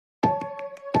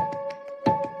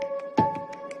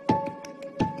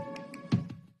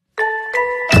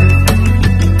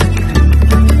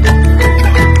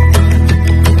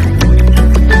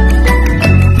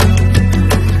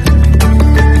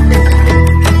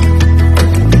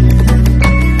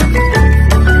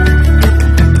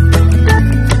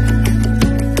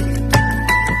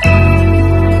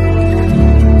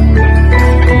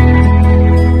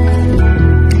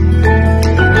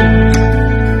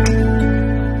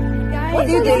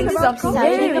You're doing something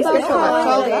very special at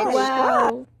college.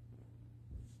 Wow.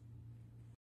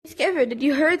 Skipper, did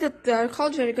you hear that our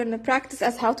college are going to practice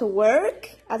us how to work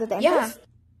as a dentist? Yeah,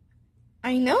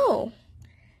 I know.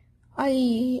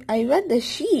 I read the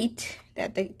sheet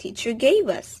that the teacher gave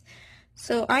us,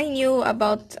 so I knew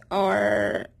about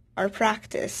our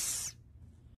practice.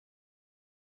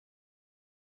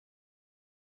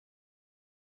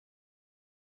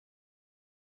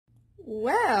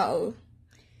 Well,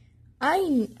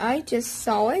 I just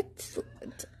saw it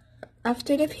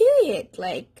after the period.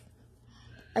 Like,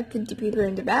 I put the paper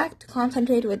in the back to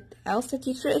concentrate what else the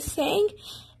teacher is saying,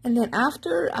 and then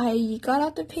after I got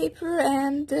out the paper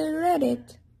and read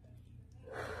it.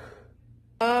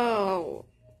 Oh,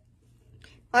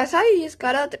 well, I thought you just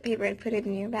got out the paper and put it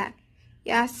in your bag.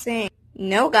 Yeah, same.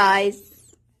 No,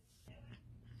 guys.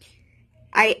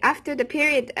 After the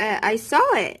period, I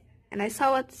saw it, and I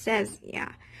saw what it says.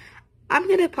 Yeah, I'm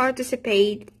gonna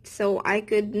participate so I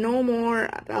could know more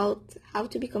about how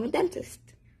to become a dentist.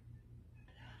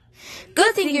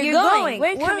 Good thing you're going.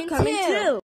 We're coming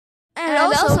too. And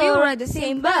also we were on the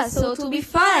same bus, so it'll be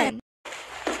fun.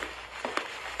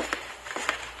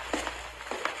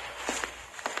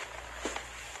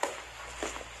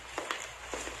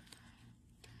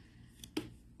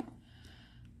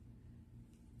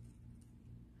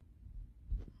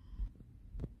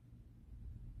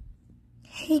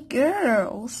 Hey,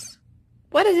 girls.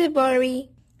 What is it,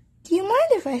 Barbie? Do you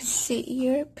mind if I sit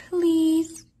here,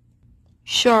 please?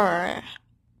 Sure.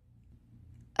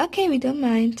 Okay, we don't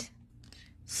mind.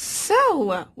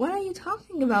 So, what are you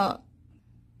talking about?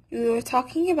 We were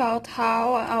talking about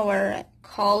how our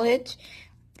college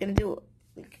gonna do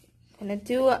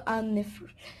on the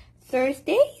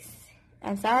Thursdays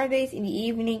and Saturdays in the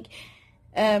evening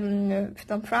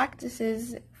some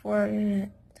practices for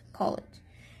college.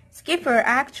 Skipper,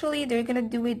 actually, they're gonna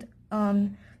do it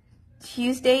on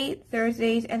Tuesday,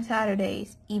 Thursdays, and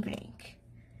Saturdays evening.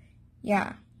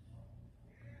 Yeah.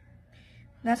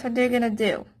 That's what they're gonna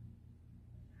do.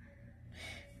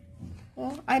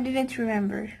 Well, I didn't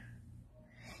remember.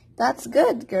 That's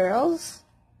good, girls.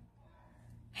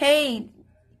 Hey,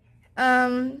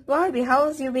 Barbie,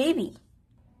 how's your baby?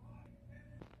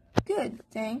 Good,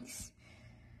 thanks.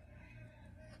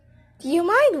 Do you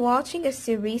mind watching a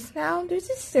series now? There's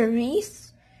a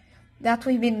series that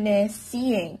we've been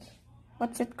seeing.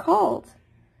 What's it called?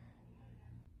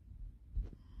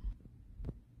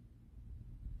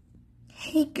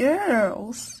 Hey,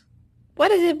 girls.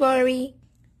 What is it, Barbie?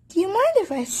 Do you mind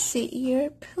if I sit here,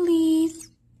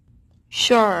 please?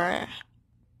 Sure.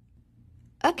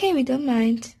 Okay, we don't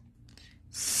mind.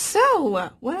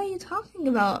 So, what are you talking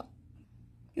about?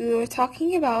 We were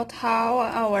talking about how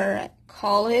our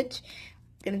college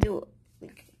gonna do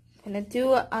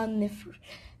on the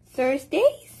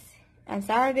Thursdays and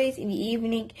Saturdays in the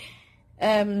evening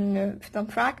some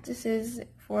practices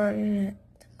for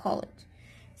college.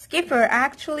 Skipper,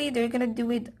 actually, they're gonna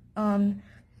do it on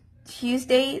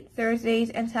Tuesday, Thursdays,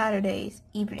 and Saturdays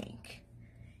evening.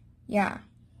 Yeah.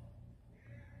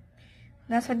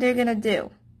 That's what they're gonna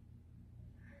do.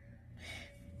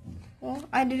 Well,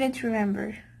 I didn't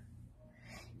remember.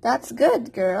 That's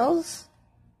good, girls.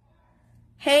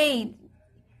 Hey,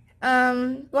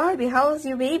 Barbie, how's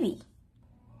your baby?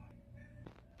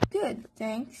 Good,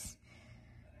 thanks.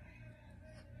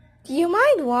 Do you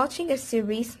mind watching a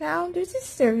series now? There's a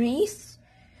series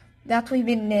that we've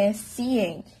been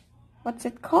seeing. What's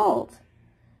it called?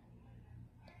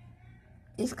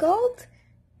 It's called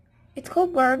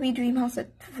Barbie Dreamhouse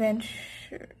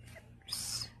Adventures.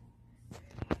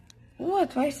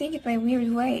 What? Why are you saying it my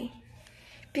weird way?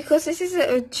 Because this is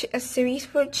a series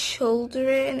for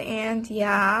children, and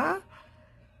yeah.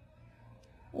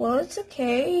 Well, it's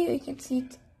okay. You can see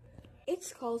it.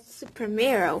 It's called Super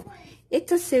Mario.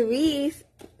 It's a series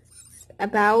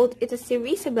about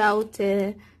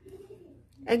a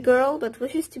girl that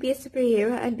wishes to be a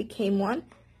superhero and became one,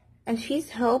 and she's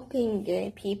helping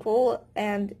people,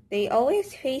 and they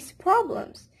always face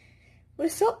problems. We're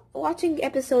still watching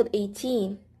episode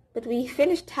 18, but we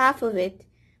finished half of it.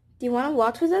 Do you want to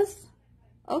watch with us?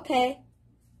 Okay.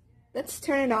 Let's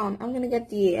turn it on. I'm gonna get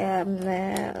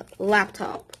the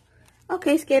laptop.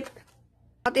 Okay, Skip.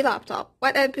 Got the laptop.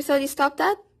 What episode you stopped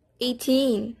at?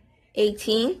 18.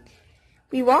 18?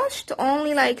 We watched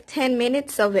only like 10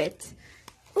 minutes of it.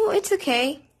 Oh, it's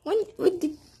okay. When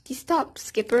did you stop,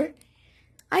 Skipper?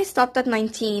 I stopped at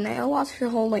 19. I watched the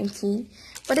whole 19.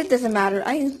 But it doesn't matter.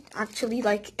 I actually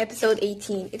like episode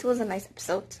 18. It was a nice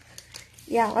episode.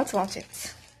 Yeah, let's watch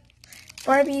it.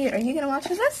 Barbie, are you gonna watch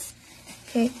with us?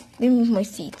 Okay, let me move my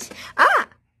seat. Ah!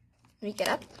 Let me get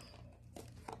up.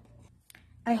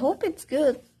 I hope it's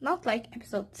good. Not like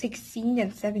episode 16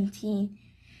 and 17.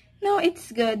 No,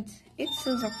 it's good. It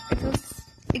was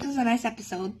a nice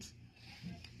episode.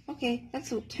 Okay, let's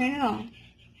turn it on.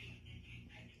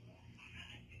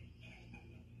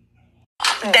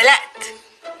 دلقت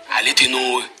عليتي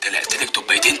نور، دلقت لك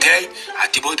طبيتين تاي على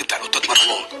التيبورد بتاع القطات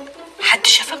مرفوض. حد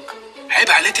شافك؟ عيب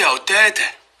عليتي يا قطاته،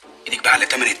 ايدك بقى على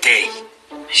تمن التاي.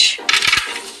 ماشي.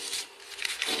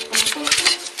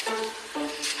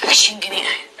 20 جنيه.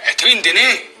 20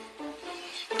 جنيه؟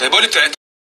 طيب قولي 30.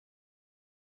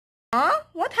 Huh?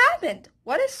 What happened?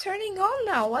 What is turning on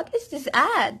now? What is this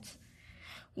ad?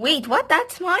 Wait, what?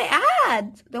 That's my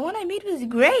ad. The one I made with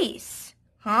Grace.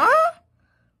 Huh?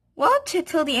 Watch it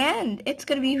till the end. It's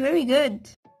gonna be very good.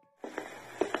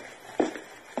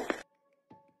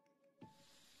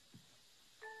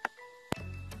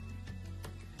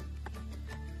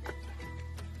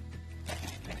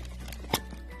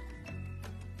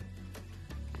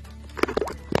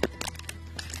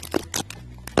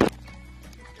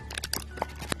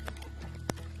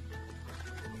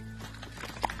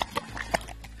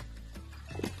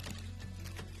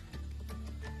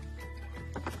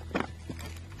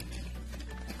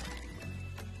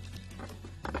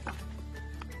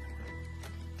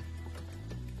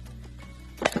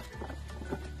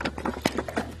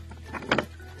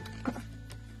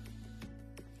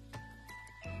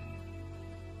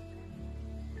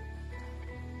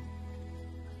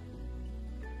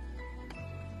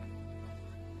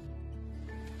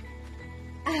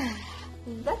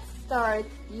 Let's start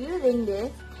using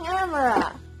this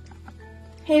camera.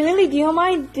 Hey Lily, do you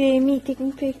mind me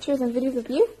taking pictures and videos of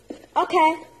you?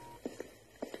 Okay.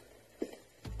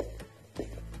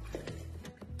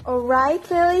 Alright,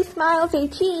 Lily, smile, say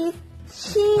cheese.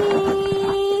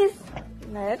 Cheese!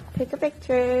 Let's take a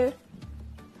picture.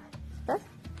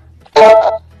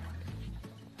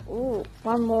 Ooh,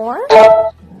 one more.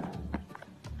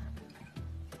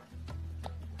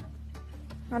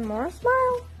 One more,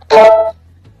 smile.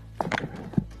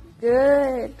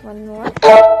 Good. One more.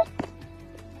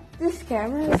 This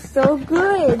camera is so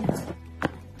good.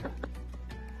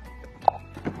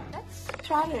 Let's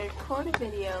try to record a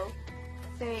video.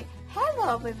 Say,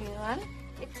 hello everyone,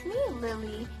 it's me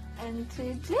Lily, and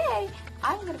today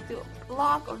I'm gonna do a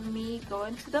vlog of me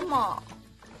going to the mall.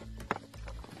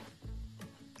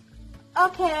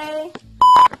 Okay.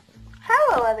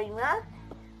 Hello everyone,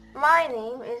 my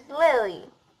name is Lily.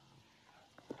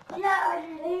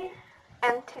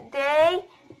 And today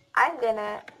I'm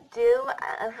gonna do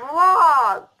a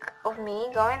vlog of me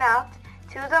going out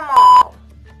to the mall.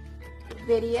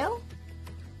 Video?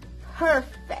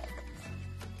 Perfect.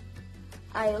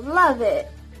 I love it.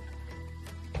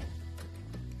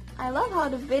 I love how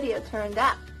the video turned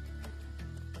out.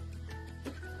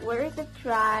 Worth a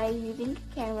try using the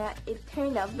camera. It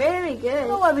turned out very good.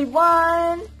 Hello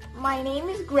everyone, my name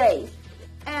is Grace.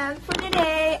 And for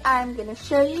today, I'm gonna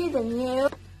show you the new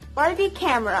Barbie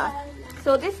camera.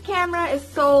 So this camera is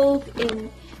sold in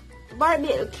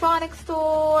Barbie electronics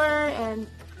store and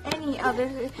any other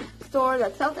store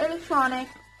that sells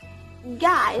electronics.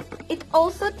 Guys, it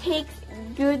also takes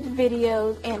good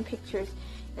videos and pictures.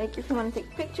 Like if you want to take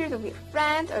pictures of your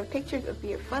friends or pictures of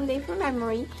your fun day for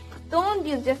memory, don't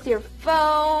use just your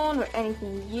phone or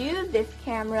anything. Use this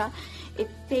camera. It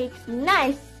takes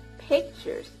nice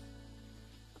pictures.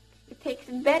 It takes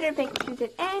better pictures than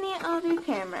any other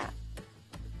camera.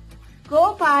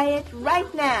 Go buy it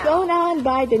right now. Go now and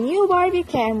buy the new Barbie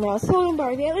camera sold in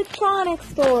Barbie electronics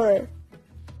store.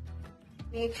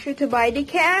 Make sure to buy the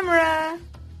camera.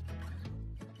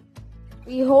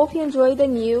 We hope you enjoy the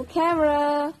new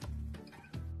camera.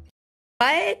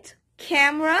 What?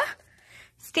 Camera?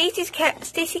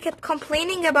 Stacie kept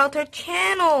complaining about her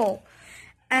channel.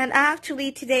 And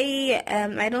actually today,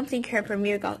 I don't think her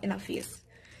premiere got enough views.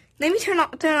 Let me turn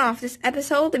off this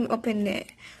episode. Let me open it.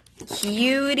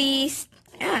 Cutie,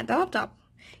 top.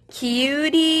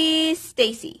 Cutie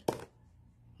Stacie.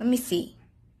 Let me see.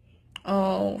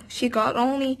 Oh, she got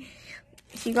only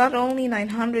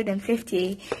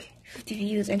 950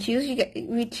 views, and she usually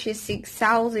reaches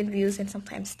 6,000 views and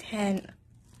sometimes 10.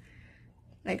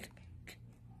 Like,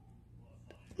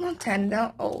 not 10,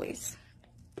 not always.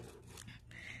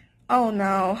 Oh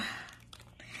no.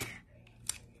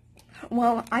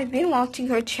 Well, I've been watching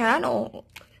her channel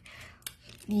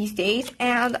these days,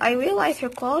 and I realize her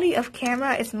quality of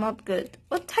camera is not good.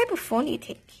 What type of phone do you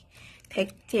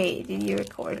did you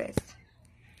record this?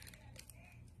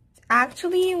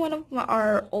 Actually, one of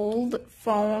our old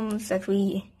phones that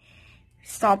we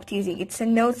stopped using. It's a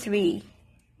Note 3.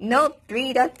 Note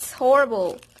 3, that's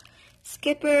horrible.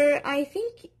 Skipper, I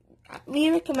think we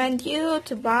recommend you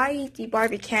to buy the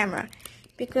Barbie camera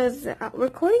because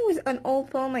recording with an old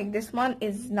phone like this one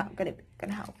is not gonna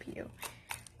help you.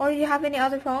 Or you have any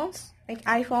other phones like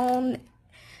iPhone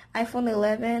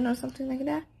 11 or something like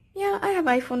that? Yeah, I have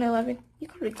iPhone 11. You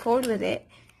can record with it,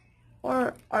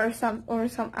 or some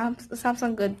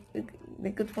Samsung the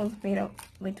good phones made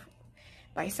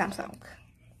by Samsung.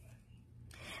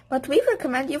 But we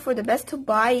recommend you for the best to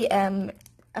buy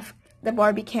the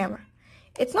Barbie camera.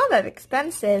 It's not that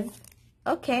expensive.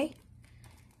 Okay.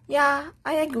 Yeah,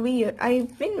 I agree.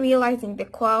 I've been realizing the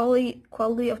quality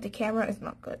of the camera is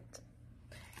not good.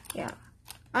 Yeah.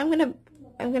 I'm gonna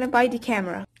buy the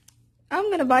camera. I'm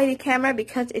gonna buy the camera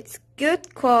because it's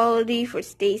good quality for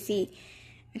Stacie.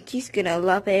 And she's gonna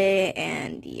love it,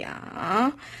 and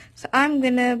yeah. So I'm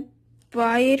gonna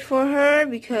buy it for her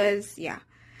because, yeah.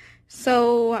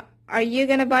 So, are you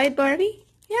gonna buy it, Barbie?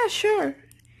 Yeah, sure.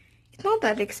 It's not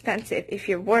that expensive if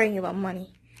you're worrying about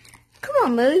money. Come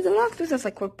on, Lily, don't look at us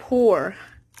like we're poor.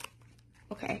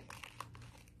 Okay.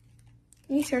 Let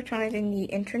me search on it in the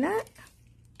internet.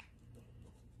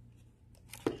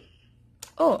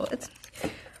 Oh,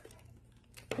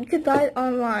 you could buy it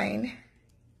online.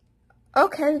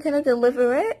 Okay, we're gonna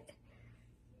deliver it?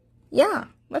 Yeah,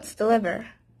 let's deliver.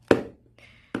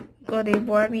 Go to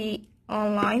Barbie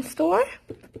online store.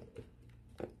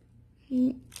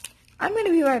 I'm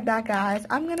gonna be right back, guys.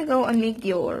 I'm gonna go and make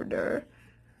the order.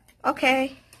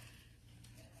 Okay.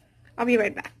 I'll be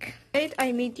right back.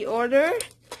 I made the order,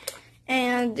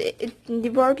 and the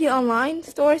Barbie online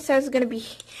store says it's gonna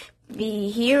be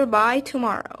here by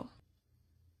tomorrow.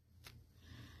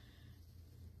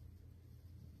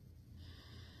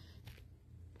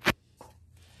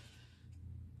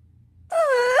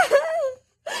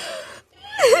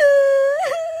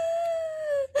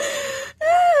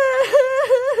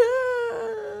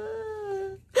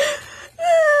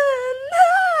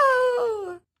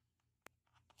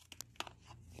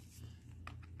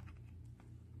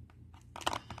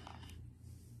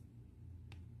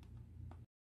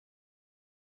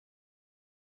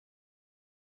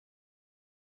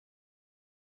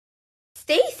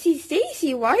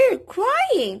 Stacie, why are you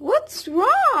crying? What's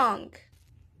wrong?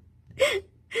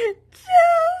 Chelsea!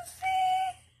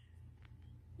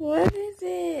 What is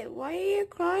it? Why are you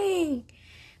crying?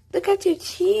 Look at your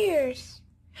tears.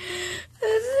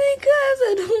 It's because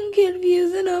I don't get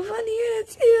views enough on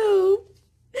YouTube.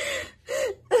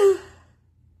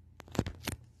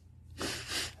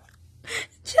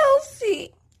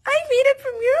 Chelsea, I made a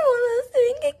premiere when I was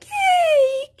doing a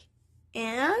cake.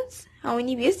 And how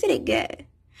many views did it get?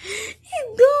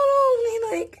 It got only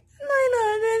like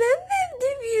 950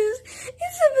 views.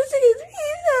 It's supposed to get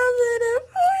 3,000 and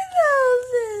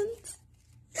 4,000.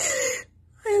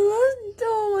 I lost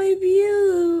all my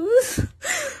views.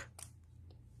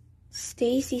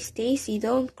 Stacie,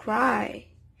 don't cry.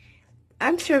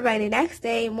 I'm sure by the next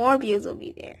day, more views will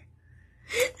be there.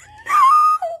 No!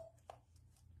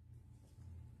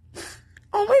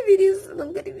 All my videos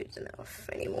don't get views enough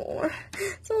anymore.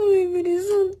 Some of my videos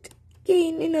don't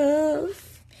gain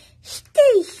enough.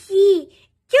 Stacie,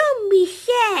 don't be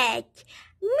sad.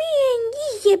 Me and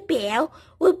Isabel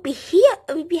will be here.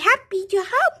 We'll be happy to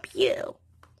help you.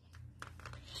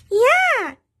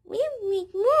 Yeah, we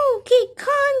make more cake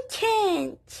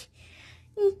content.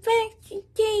 In fact,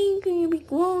 today you're gonna be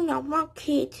growing up more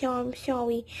kids, so I'm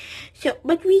sorry.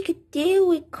 But we could still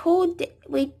record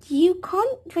with you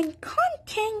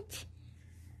content.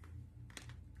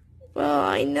 Well,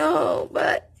 I know,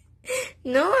 but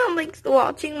no one likes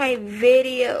watching my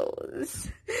videos.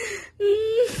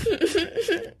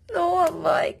 No one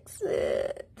likes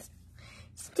it.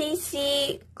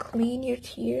 Stacie, clean your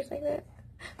tears like that.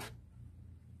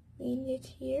 Clean your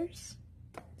tears.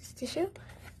 This tissue.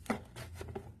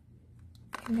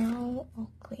 Now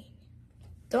I'll clean.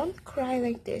 Don't cry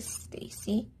like this,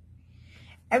 Stacie.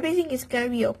 Everything is gonna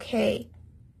be okay.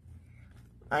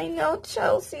 I know,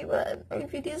 Chelsea, but my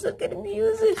videos are getting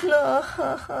views enough.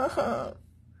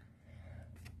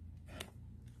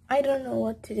 I don't know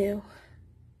what to do.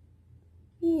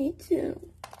 Me too.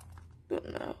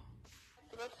 Don't know.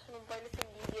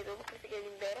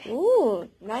 Ooh,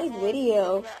 nice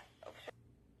video.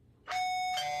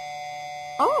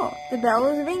 Oh, the bell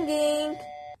is ringing.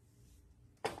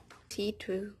 See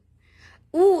through.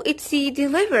 Ooh, it's the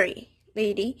delivery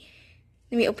lady.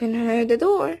 Let me open her the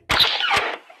door.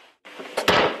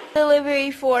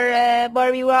 Delivery for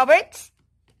Barbie Roberts.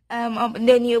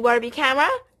 The new Barbie camera.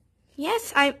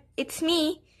 Yes, it's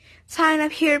me. Sign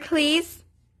up here, please.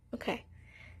 Okay.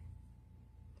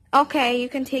 Okay, you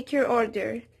can take your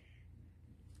order.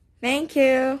 Thank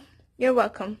you. You're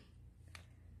welcome.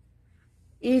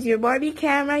 Use your Barbie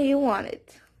camera, you want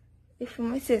it. It's for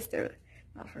my sister,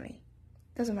 not for me.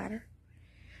 Doesn't matter.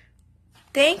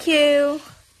 Thank you.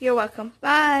 You're welcome.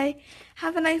 Bye.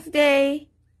 Have a nice day.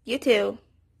 You too.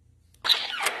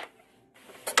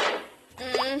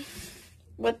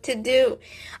 What to do?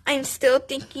 I'm still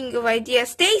thinking of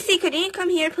ideas. Stacie, could you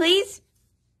come here, please?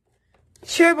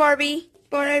 Sure, Barbie.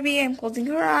 Barbie, I'm closing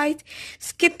her eyes.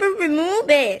 Skipper,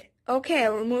 remove it. Okay,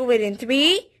 I'll remove it in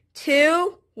 3,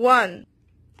 2, 1.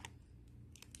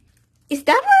 Is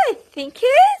that what I think it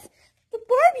is? The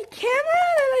Barbie camera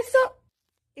that I saw.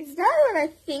 Is that what I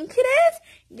think it is?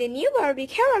 The new Barbie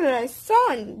camera that I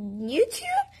saw on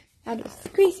YouTube? That was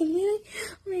crazy, really.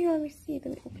 Oh my god, let me see.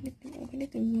 Let me open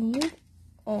it and move it.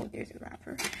 Oh, there's a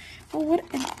wrapper. Oh, what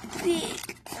a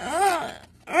big.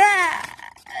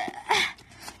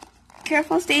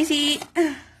 Careful, Stacie.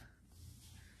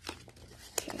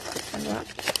 Okay, unwrap.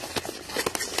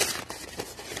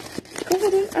 Go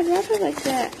ahead and unwrap it like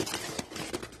that.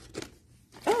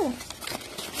 Oh.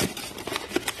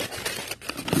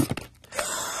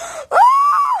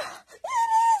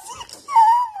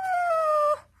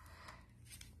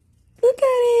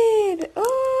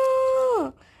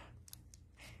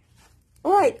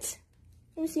 Right.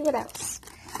 Let me see what else.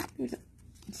 There's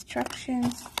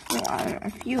instructions. There are a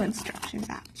few instructions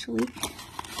actually.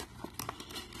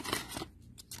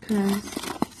 Because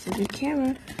it's a good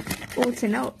camera. Oh, it's a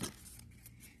note.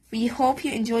 We hope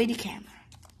you enjoy the camera.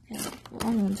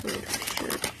 I'm going to it for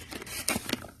sure.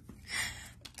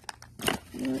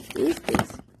 What is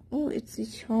this? Oh, it's a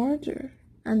charger.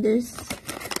 And there's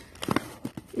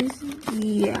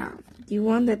the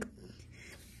one that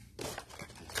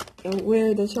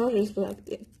where the charger is plugged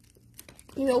in.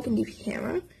 Let me open the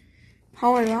camera.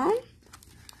 Power on.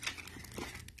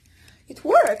 It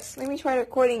works. Let me try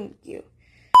recording you.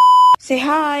 Say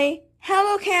hi.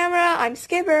 Hello, camera. I'm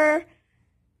Skipper.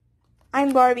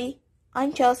 I'm Barbie.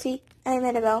 I'm Chelsea. I'm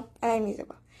Annabelle. And I'm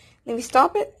Isabel. Let me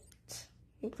stop it.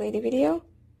 Let me play the video.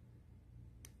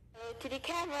 Hello to the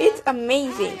camera. It's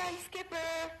amazing. Hi, I'm Skipper.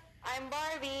 I'm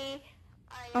Barbie.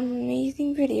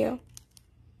 Amazing video.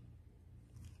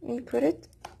 Let me put it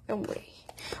away.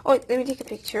 Oh, let me take a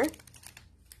picture.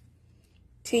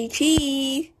 Say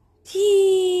cheese.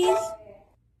 Cheese.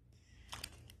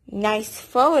 Nice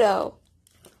photo.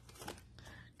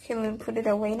 Okay, let me put it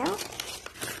away now.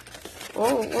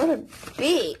 Oh, what a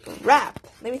big wrap.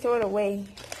 Let me throw it away.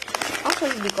 I'll show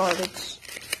you the garbage.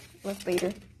 Look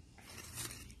later.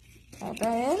 All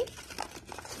that in.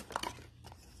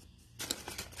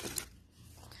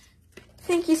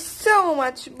 Thank you so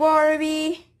much,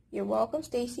 Barbie. You're welcome,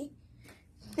 Stacie.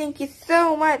 Thank you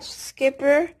so much,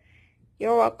 Skipper.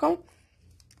 You're welcome.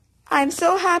 I'm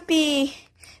so happy.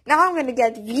 Now I'm gonna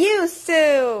get views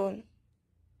soon.